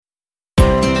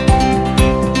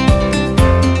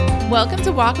Welcome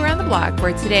to Walk Around the Block,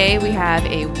 where today we have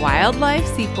a wildlife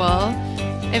sequel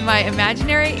in my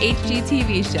imaginary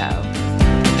HGTV show.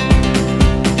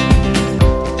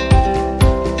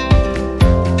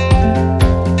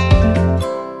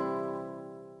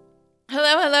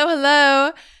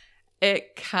 Hello.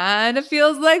 It kind of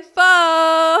feels like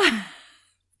fall.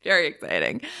 Very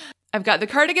exciting. I've got the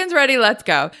cardigans ready. Let's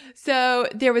go. So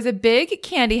there was a big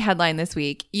candy headline this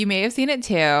week. You may have seen it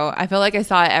too. I feel like I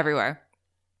saw it everywhere.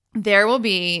 There will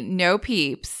be no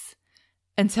Peeps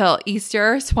until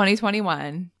Easter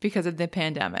 2021 because of the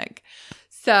pandemic.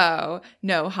 So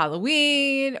no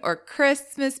Halloween or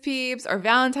Christmas Peeps or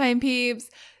Valentine Peeps.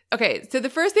 Okay, so the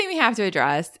first thing we have to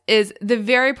address is the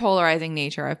very polarizing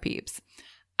nature of Peeps.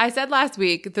 I said last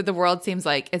week that the world seems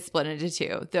like it's split into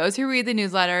two, those who read the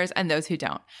newsletters and those who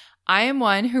don't. I am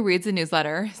one who reads the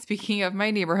newsletter, speaking of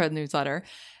my neighborhood newsletter.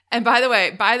 And by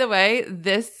the way,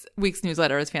 this week's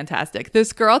newsletter is fantastic.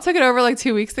 This girl took it over like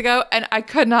 2 weeks ago, and I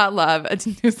could not love a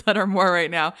newsletter more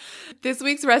right now. This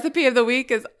week's recipe of the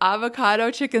week is avocado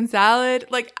chicken salad.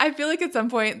 Like, I feel like at some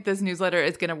point this newsletter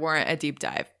is going to warrant a deep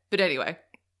dive. But anyway,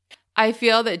 I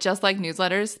feel that just like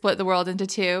newsletters split the world into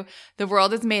two, the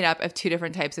world is made up of two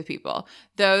different types of people.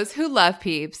 Those who love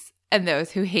Peeps and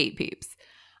those who hate Peeps.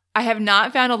 I have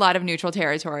not found a lot of neutral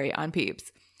territory on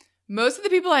Peeps. Most of the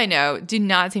people I know do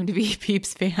not seem to be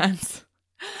Peeps fans.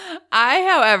 I,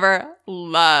 however,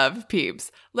 love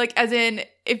Peeps. Like, as in,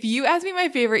 if you ask me my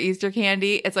favorite Easter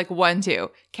candy, it's like 1,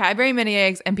 2. Cadbury mini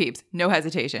eggs and Peeps. No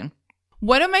hesitation.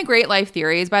 One of my great life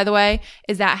theories, by the way,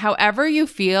 is that however you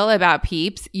feel about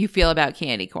Peeps, you feel about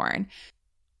candy corn.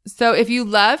 So if you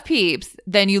love Peeps,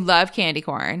 then you love candy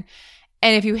corn.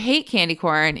 And if you hate candy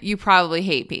corn, you probably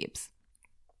hate Peeps.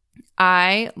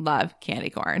 I love candy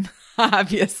corn,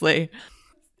 obviously.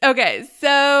 Okay,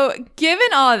 so given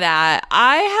all of that,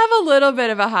 I have a little bit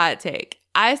of a hot take.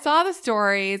 I saw the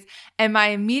stories and my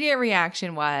immediate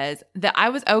reaction was that I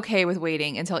was okay with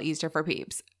waiting until Easter for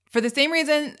Peeps. For the same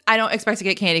reason, I don't expect to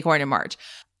get candy corn in March.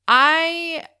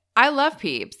 I love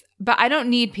Peeps, but I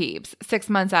don't need Peeps 6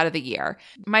 months out of the year.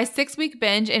 My 6-week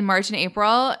binge in March and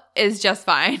April is just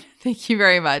fine. Thank you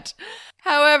very much.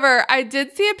 However, I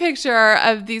did see a picture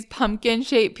of these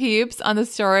pumpkin-shaped Peeps on the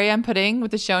story I'm putting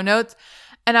with the show notes,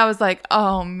 and I was like,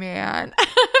 oh man,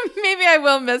 maybe I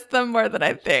will miss them more than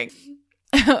I think.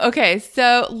 Okay,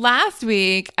 so last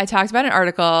week I talked about an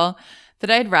article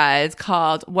that I'd read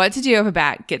called What to Do If a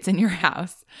Bat Gets in Your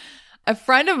House. A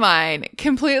friend of mine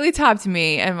completely topped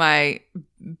me in my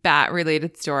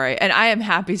bat-related story, and I am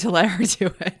happy to let her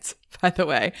do it, by the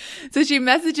way. So she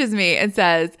messages me and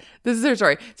says, this is her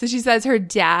story. So she says her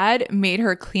dad made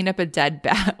her clean up a dead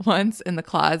bat once in the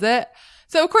closet.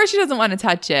 So of course she doesn't want to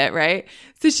touch it, right?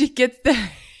 So she gets the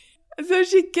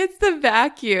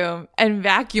vacuum and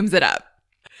vacuums it up.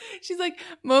 She's like,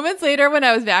 moments later when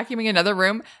I was vacuuming another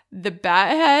room, the bat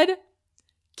head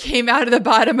came out of the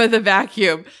bottom of the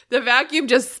vacuum. The vacuum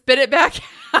just spit it back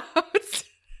out.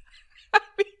 I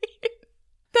mean,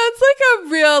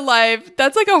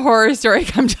 that's like a horror story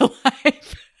come to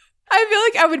life. I feel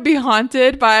like I would be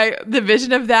haunted by the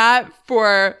vision of that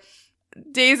for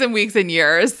days and weeks and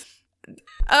years.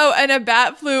 Oh, and a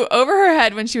bat flew over her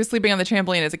head when she was sleeping on the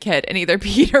trampoline as a kid and either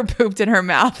peed or pooped in her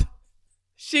mouth.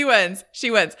 She wins.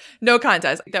 No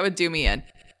contest. That would do me in.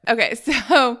 Okay,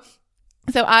 so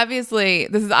obviously,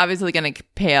 this is obviously going to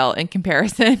pale in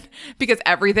comparison because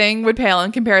everything would pale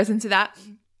in comparison to that.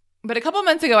 But a couple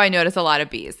months ago, I noticed a lot of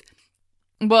bees.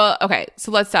 Well, okay,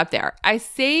 so let's stop there. I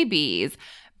say bees,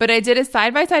 but I did a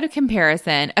side-by-side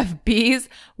comparison of bees,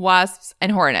 wasps,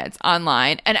 and hornets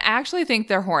online, and I actually think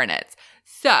they're hornets.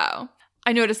 So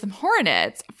I noticed some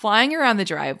hornets flying around the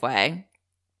driveway.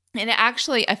 And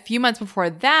actually, a few months before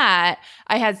that,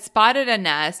 I had spotted a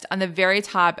nest on the very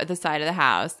top of the side of the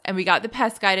house, and we got the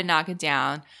pest guy to knock it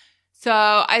down. So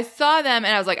I saw them,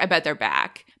 and I was like, I bet they're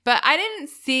back. But I didn't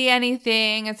see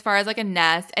anything as far as like a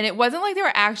nest, and it wasn't like they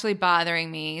were actually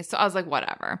bothering me. So I was like,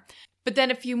 whatever. But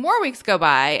then a few more weeks go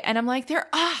by, and I'm like, they're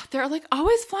like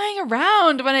always flying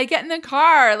around when I get in the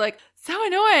car. Like, so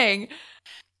annoying.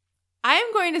 I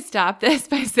am going to stop this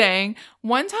by saying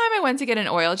one time I went to get an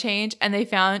oil change and they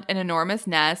found an enormous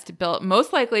nest built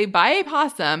most likely by a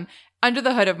possum under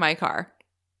the hood of my car.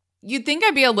 You'd think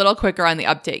I'd be a little quicker on the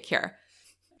uptake here.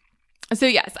 So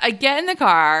yes, I get in the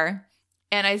car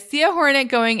and I see a hornet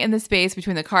going in the space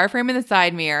between the car frame and the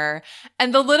side mirror,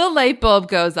 and the little light bulb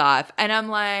goes off, and I'm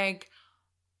like,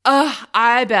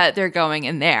 I bet they're going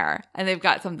in there and they've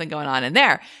got something going on in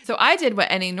there. So I did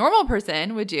what any normal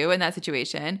person would do in that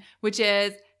situation, which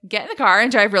is get in the car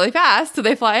and drive really fast so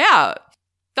they fly out.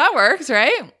 That works,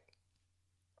 right?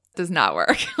 Does not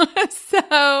work.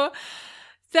 So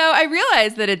I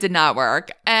realized that it did not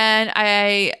work, and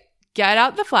I get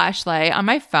out the flashlight on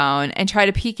my phone and try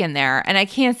to peek in there, and I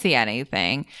can't see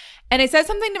anything. And I said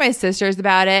something to my sisters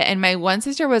about it, and my one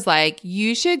sister was like,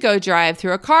 you should go drive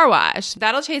through a car wash.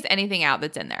 That'll chase anything out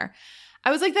that's in there. I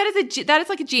was like, that is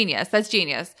like a genius. That's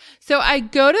genius. So I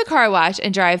go to the car wash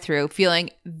and drive through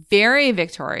feeling very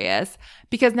victorious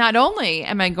because not only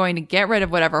am I going to get rid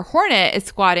of whatever hornet is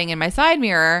squatting in my side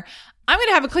mirror, I'm going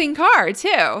to have a clean car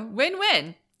too.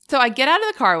 Win-win. So I get out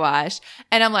of the car wash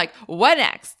and I'm like, what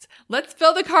next? Let's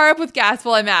fill the car up with gas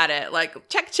while I'm at it. Like,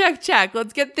 check, check, check.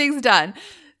 Let's get things done.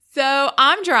 So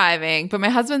I'm driving, but my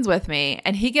husband's with me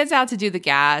and he gets out to do the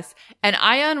gas and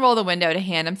I unroll the window to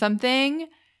hand him something.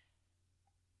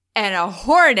 And a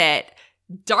hornet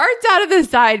darts out of the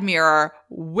side mirror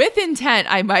with intent,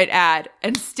 I might add,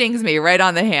 and stings me right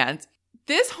on the hand.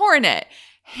 This hornet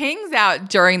hangs out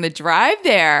during the drive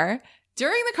there,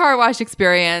 during the car wash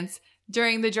experience,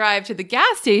 during the drive to the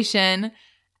gas station,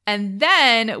 and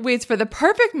then waits for the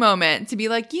perfect moment to be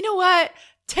like, you know what?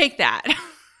 Take that.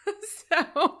 So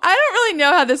I don't really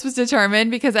know how this was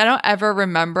determined because I don't ever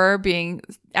remember being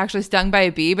actually stung by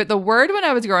a bee. But the word when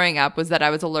I was growing up was that I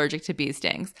was allergic to bee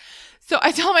stings. So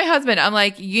I told my husband, I'm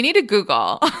like, you need to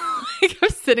Google. Like, I'm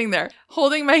sitting there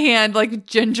holding my hand like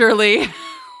gingerly,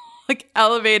 like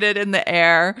elevated in the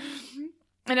air.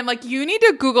 And I'm like, you need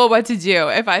to Google what to do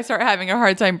if I start having a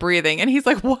hard time breathing. And he's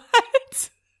like, what?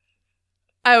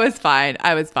 I was fine.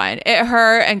 It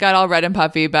hurt and got all red and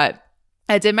puffy, but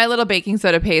I did my little baking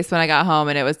soda paste when I got home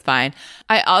and it was fine.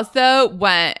 I also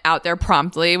went out there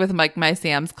promptly with like my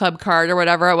Sam's Club card or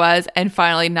whatever it was and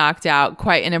finally knocked out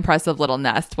quite an impressive little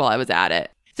nest while I was at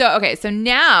it. So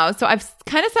I've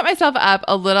kind of set myself up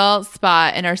a little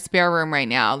spot in our spare room right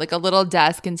now, like a little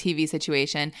desk and TV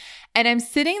situation. And I'm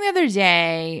sitting the other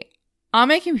day on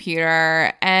my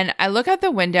computer and I look out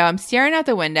the window, I'm staring out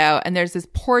the window and there's this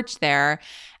porch there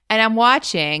and I'm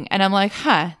watching and I'm like,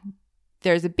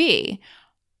 there's a bee.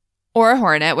 Or a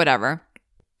hornet, whatever.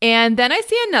 And then I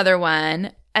see another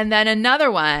one and then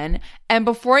another one. And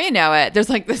before you know it, there's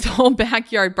like this whole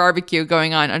backyard barbecue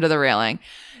going on under the railing.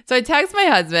 So I text my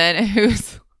husband,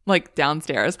 who's like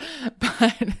downstairs,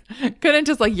 but couldn't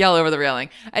just like yell over the railing.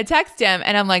 I text him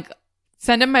and I'm like,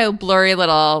 send him my blurry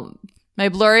little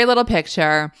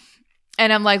picture.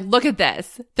 And I'm like, look at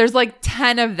this. There's like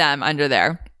 10 of them under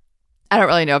there. I don't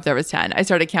really know if there was 10. I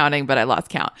started counting, but I lost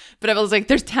count. But I was like,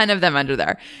 there's 10 of them under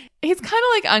there. He's kind of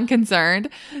like unconcerned.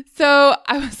 So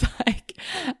I was like,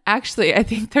 actually, I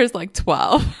think there's like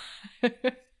 12.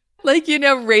 Like,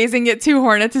 raising it 2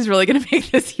 hornets is really going to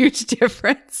make this huge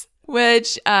difference,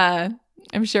 which I'm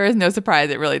sure is no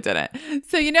surprise. It really didn't.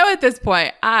 So, at this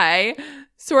point, I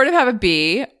sort of have a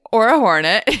bee or a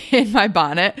hornet in my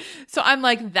bonnet. So I'm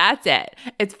like, that's it.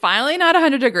 It's finally not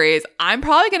 100 degrees. I'm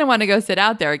probably going to want to go sit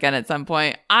out there again at some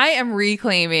point. I am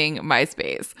reclaiming my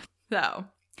space. So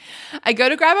I go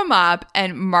to grab a mop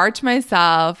and march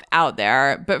myself out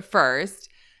there. But first,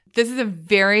 this is a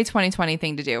very 2020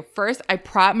 thing to do. First, I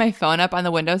prop my phone up on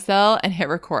the windowsill and hit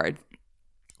record.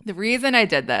 The reason I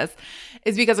did this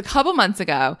is because a couple months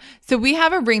ago, so we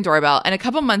have a Ring doorbell, and a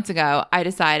couple months ago, I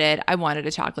decided I wanted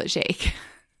a chocolate shake.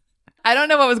 I don't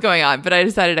know what was going on, but I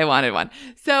decided I wanted one.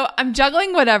 So I'm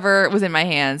juggling whatever was in my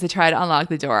hands to try to unlock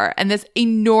the door. And this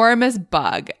enormous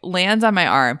bug lands on my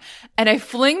arm and I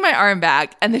fling my arm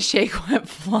back and the shake went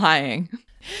flying.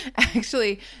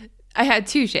 Actually, I had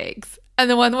 2 shakes and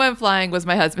the one that went flying was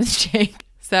my husband's shake.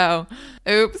 So,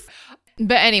 oops.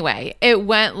 But anyway, it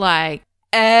went like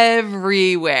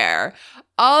everywhere,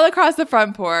 all across the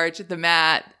front porch, the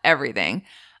mat, everything.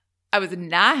 I was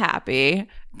not happy.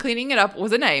 Cleaning it up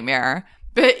was a nightmare,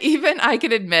 but even I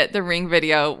could admit the Ring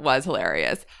video was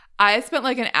hilarious. I spent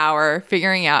like an hour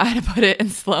figuring out how to put it in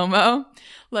slow-mo,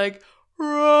 like,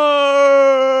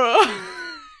 roar.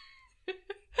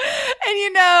 And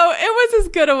it was as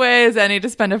good a way as any to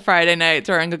spend a Friday night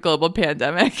during a global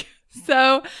pandemic.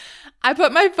 So I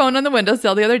put my phone on the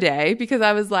windowsill the other day because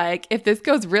I was like, if this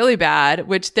goes really bad,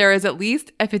 which there is at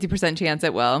least a 50% chance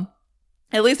it will,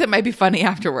 at least it might be funny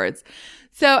afterwards.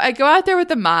 So I go out there with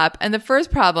the mop, and the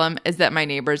first problem is that my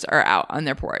neighbors are out on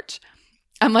their porch.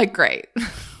 I'm like, great.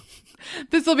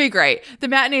 This will be great. The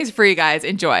matinee's free, guys.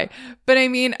 Enjoy. But I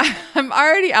mean, I'm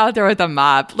already out there with a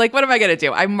mop. Like, what am I going to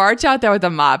do? I march out there with a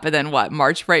mop and then what?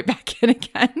 March right back in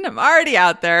again. I'm already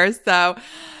out there. So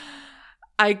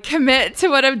I commit to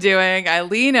what I'm doing. I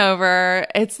lean over.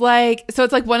 It's like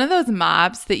one of those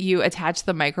mops that you attach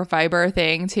the microfiber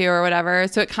thing to or whatever.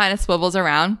 So it kind of swivels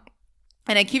around.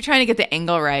 And I keep trying to get the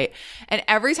angle right. And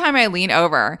every time I lean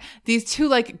over, these two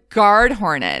like guard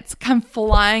hornets come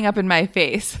flying up in my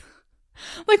face.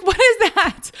 Like, what is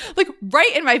that? Like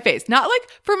right in my face, not like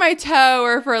for my toe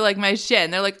or for like my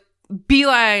shin. They're like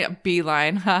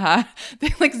beeline, haha.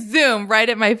 They like zoom right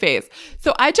at my face.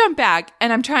 So I jump back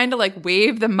and I'm trying to like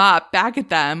wave them up back at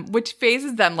them, which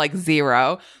faces them like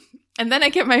zero. And then I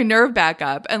get my nerve back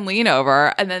up and lean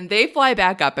over, and then they fly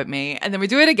back up at me, and then we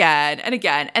do it again and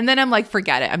again. And then I'm like,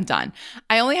 forget it. I'm done.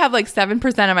 I only have like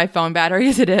 7% of my phone battery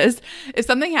as it is. If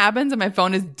something happens and my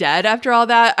phone is dead after all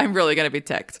that, I'm really going to be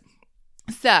ticked.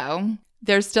 So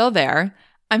they're still there.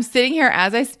 I'm sitting here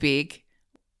as I speak.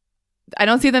 I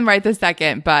don't see them right this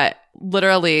second, but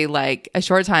literally like a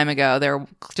short time ago, they're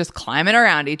just climbing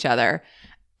around each other.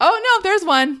 Oh no, there's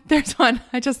one. There's one.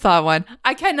 I just saw one.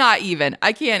 I can't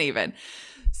even.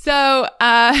 So,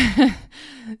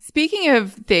 speaking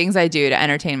of things I do to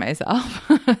entertain myself.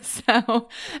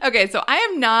 So I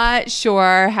am not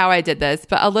sure how I did this,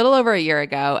 but a little over a year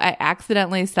ago, I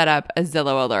accidentally set up a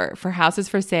Zillow alert for houses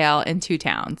for sale in 2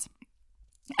 towns.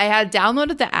 I had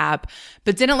downloaded the app,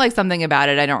 but didn't like something about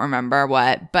it. I don't remember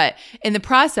what, but in the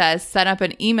process, set up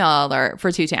an email alert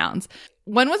for 2 towns.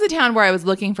 One was a town where I was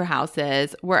looking for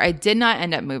houses where I did not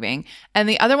end up moving. And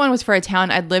the other one was for a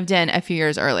town I'd lived in a few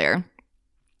years earlier.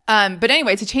 But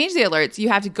anyway, to change the alerts, you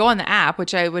have to go on the app,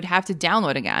 which I would have to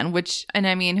download again, and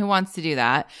I mean, who wants to do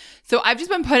that? So I've just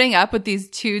been putting up with these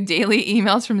 2 daily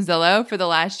emails from Zillow for the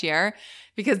last year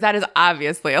because that is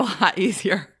obviously a lot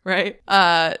easier, right?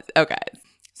 Okay.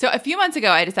 So a few months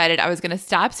ago, I decided I was going to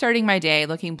stop starting my day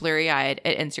looking blurry-eyed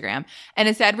at Instagram and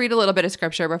instead read a little bit of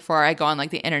scripture before I go on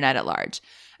like the internet at large.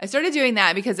 I started doing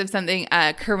that because of something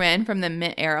Corinne from the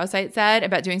Mint Arrow site said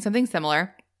about doing something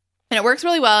similar. And it works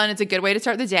really well and it's a good way to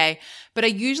start the day, but I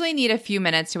usually need a few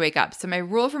minutes to wake up. So my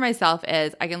rule for myself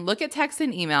is I can look at texts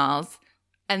and emails,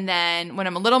 and then when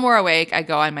I'm a little more awake, I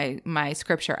go on my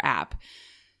scripture app.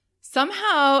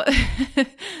 Somehow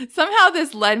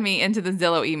this led me into the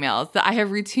Zillow emails that I have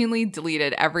routinely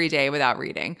deleted every day without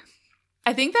reading.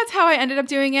 I think that's how I ended up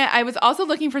doing it. I was also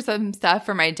looking for some stuff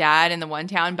for my dad in the one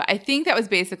town, but I think that was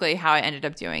basically how I ended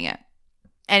up doing it.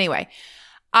 Anyway,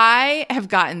 I have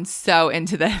gotten so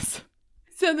into this.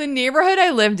 So the neighborhood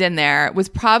I lived in there was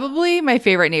probably my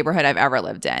favorite neighborhood I've ever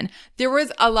lived in. There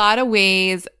was a lot of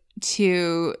ways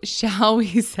to, shall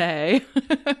we say,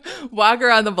 walk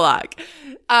around the block.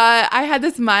 I had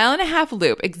this 1.5 mile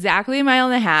loop, exactly a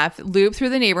 1.5 mile loop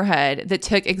through the neighborhood that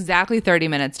took exactly 30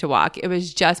 minutes to walk. It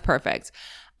was just perfect.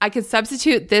 I could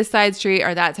substitute this side street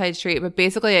or that side street, but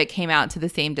basically it came out to the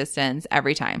same distance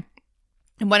every time.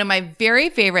 And one of my very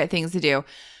favorite things to do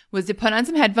was to put on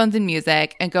some headphones and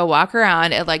music and go walk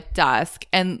around at like dusk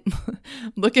and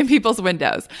look in people's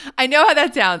windows. I know how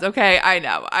that sounds. Okay. I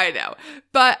know.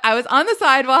 But I was on the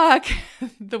sidewalk.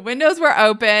 The windows were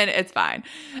open. It's fine.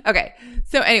 Okay.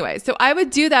 So anyway, so I would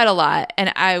do that a lot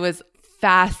and I was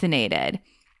fascinated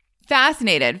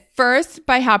first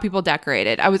by how people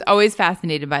decorated. I was always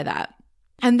fascinated by that.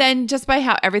 And then just by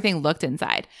how everything looked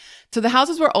inside. So the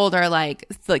houses were older, like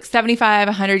 75,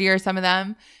 100 years, some of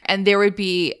them. And there would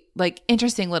be like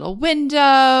interesting little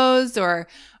windows or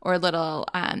little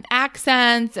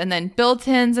accents and then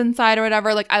built-ins inside or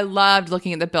whatever. Like I loved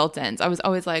looking at the built-ins. I was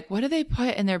always like, what do they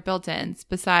put in their built-ins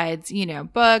besides,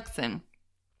 books? And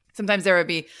sometimes there would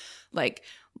be like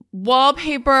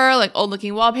wallpaper, like old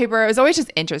looking wallpaper. It was always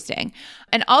just interesting.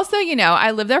 And also,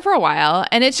 I lived there for a while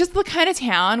and it's just the kind of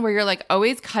town where you're like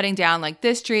always cutting down like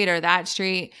this street or that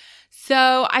street.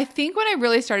 So I think when I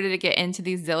really started to get into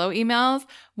these Zillow emails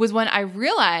was when I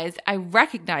realized I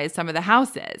recognized some of the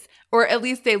houses, or at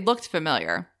least they looked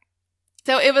familiar.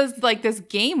 So it was like this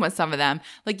game with some of them.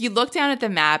 Like you look down at the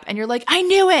map and you're like, I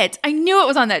knew it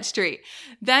was on that street.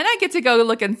 Then I get to go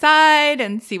look inside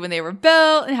and see when they were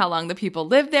built and how long the people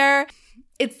lived there.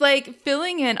 It's like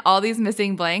filling in all these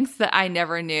missing blanks that I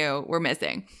never knew were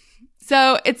missing.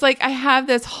 So it's like I have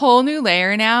this whole new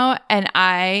layer now and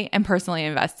I am personally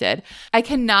invested. I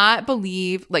cannot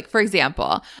believe, like, for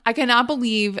example, I cannot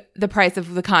believe the price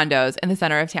of the condos in the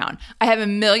center of town. I have a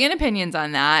million opinions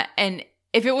on that and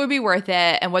if it would be worth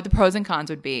it and what the pros and cons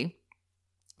would be.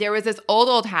 There was this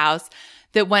old house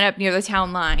that went up near the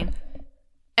town line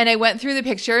and I went through the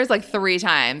pictures like 3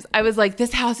 times. I was like,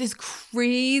 this house is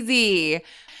crazy.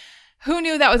 Who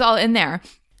knew that was all in there?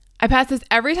 I passed this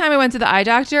every time I went to the eye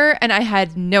doctor and I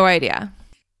had no idea.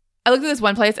 I looked at this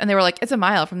one place and they were like, it's a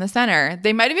mile from the center.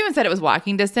 They might have even said it was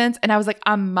walking distance. And I was like,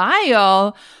 a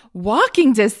mile?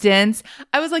 Walking distance?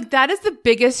 I was like, that is the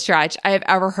biggest stretch I have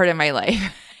ever heard in my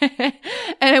life. And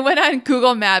I went on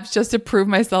Google Maps just to prove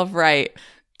myself right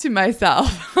to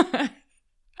myself.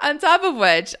 On top of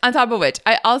which,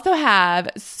 I also have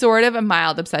sort of a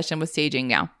mild obsession with staging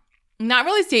now. Not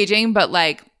really staging, but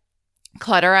like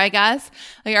clutter, I guess.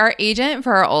 Like our agent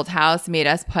for our old house made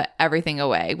us put everything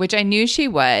away, which I knew she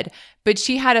would, but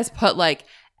she had us put like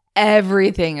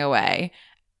everything away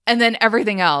and then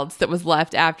everything else that was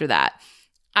left after that.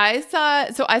 I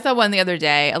saw one the other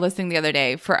day, a listing the other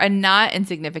day for a not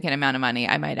insignificant amount of money,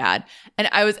 I might add. And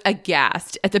I was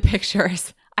aghast at the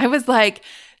pictures. I was like,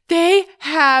 they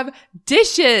have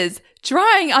dishes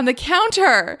drying on the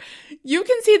counter. You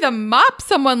can see the mop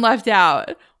someone left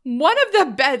out. One of the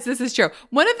beds, this is true,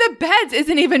 one of the beds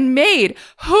isn't even made.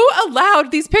 Who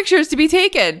allowed these pictures to be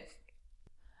taken?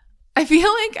 I feel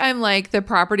like I'm like the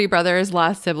Property Brothers'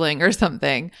 lost sibling or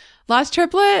something. Lost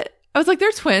triplet? I was like,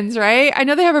 they're twins, right? I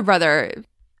know they have a brother.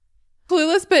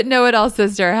 Clueless but know-it-all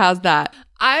sister. How's that?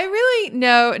 I really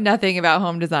know nothing about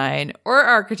home design or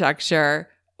architecture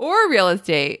or real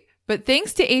estate, but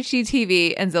thanks to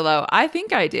HGTV and Zillow, I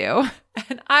think I do.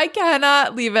 And I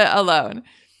cannot leave it alone.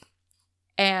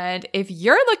 And if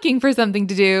you're looking for something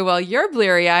to do while you're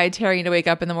bleary-eyed, tearing to wake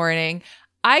up in the morning,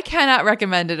 I cannot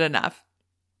recommend it enough.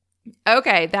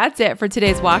 Okay, that's it for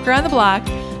today's Walk Around the Block.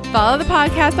 Follow the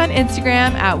podcast on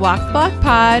Instagram at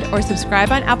WalkTheBlockPod or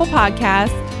subscribe on Apple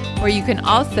Podcasts, where you can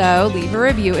also leave a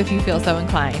review if you feel so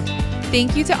inclined.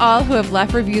 Thank you to all who have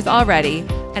left reviews already,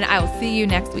 and I will see you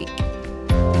next week.